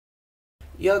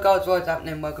Yo guys, what's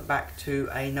happening? Welcome back to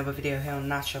another video here on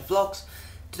Nasha Vlogs.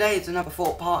 Today is another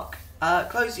Thorpe Park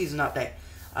close season update.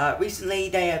 Recently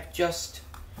they have just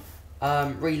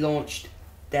relaunched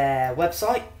their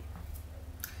website.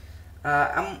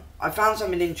 And I found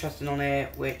something interesting on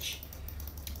here which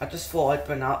I just thought I'd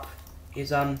bring up.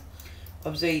 Is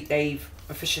obviously they've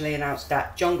officially announced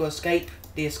that Jungle Escape,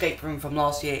 the escape room from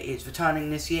last year, is returning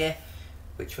this year,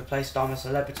 which replaced I'm a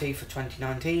Celebrity for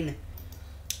 2019.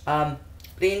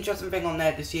 The interesting thing on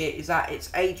there this year is that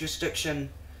its age restriction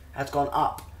has gone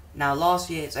up. Now last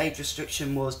year its age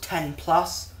restriction was 10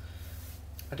 plus,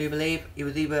 I do believe. It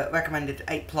was either recommended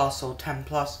 8 plus or 10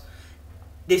 plus.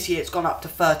 This year it's gone up to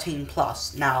 13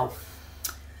 plus. Now,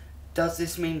 does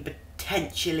this mean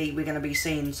potentially we're going to be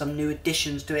seeing some new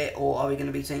additions to it, or are we going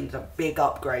to be seeing some big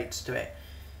upgrades to it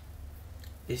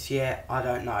this year? I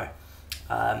don't know.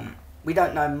 We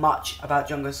don't know much about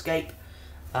Jungle Escape.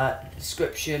 The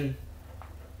description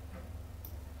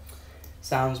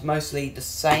sounds mostly the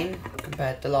same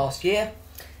compared to last year,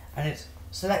 and it's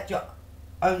select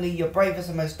only your bravest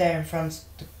and most daring friends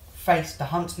to face the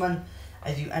huntsman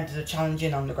as you enter the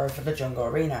challenging undergrowth of the jungle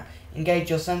arena. Engage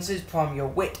your senses, prime your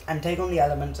wit, and take on the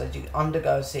elements as you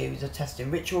undergo a series of testing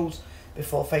rituals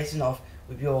before facing off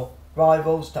with your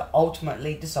rivals to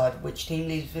ultimately decide which team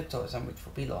leaves victorious and which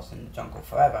will be lost in the jungle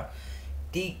forever.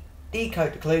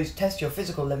 Decode the clues, test your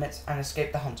physical limits, and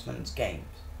escape the huntsman's games.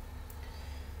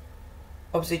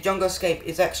 Obviously, Jungle Escape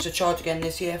is extra charge again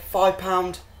this year,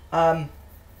 £5.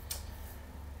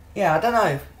 Yeah, I don't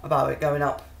know about it going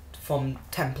up from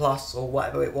 10 plus or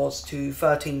whatever it was to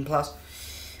 13 plus.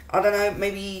 I don't know.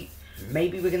 Maybe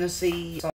we're gonna see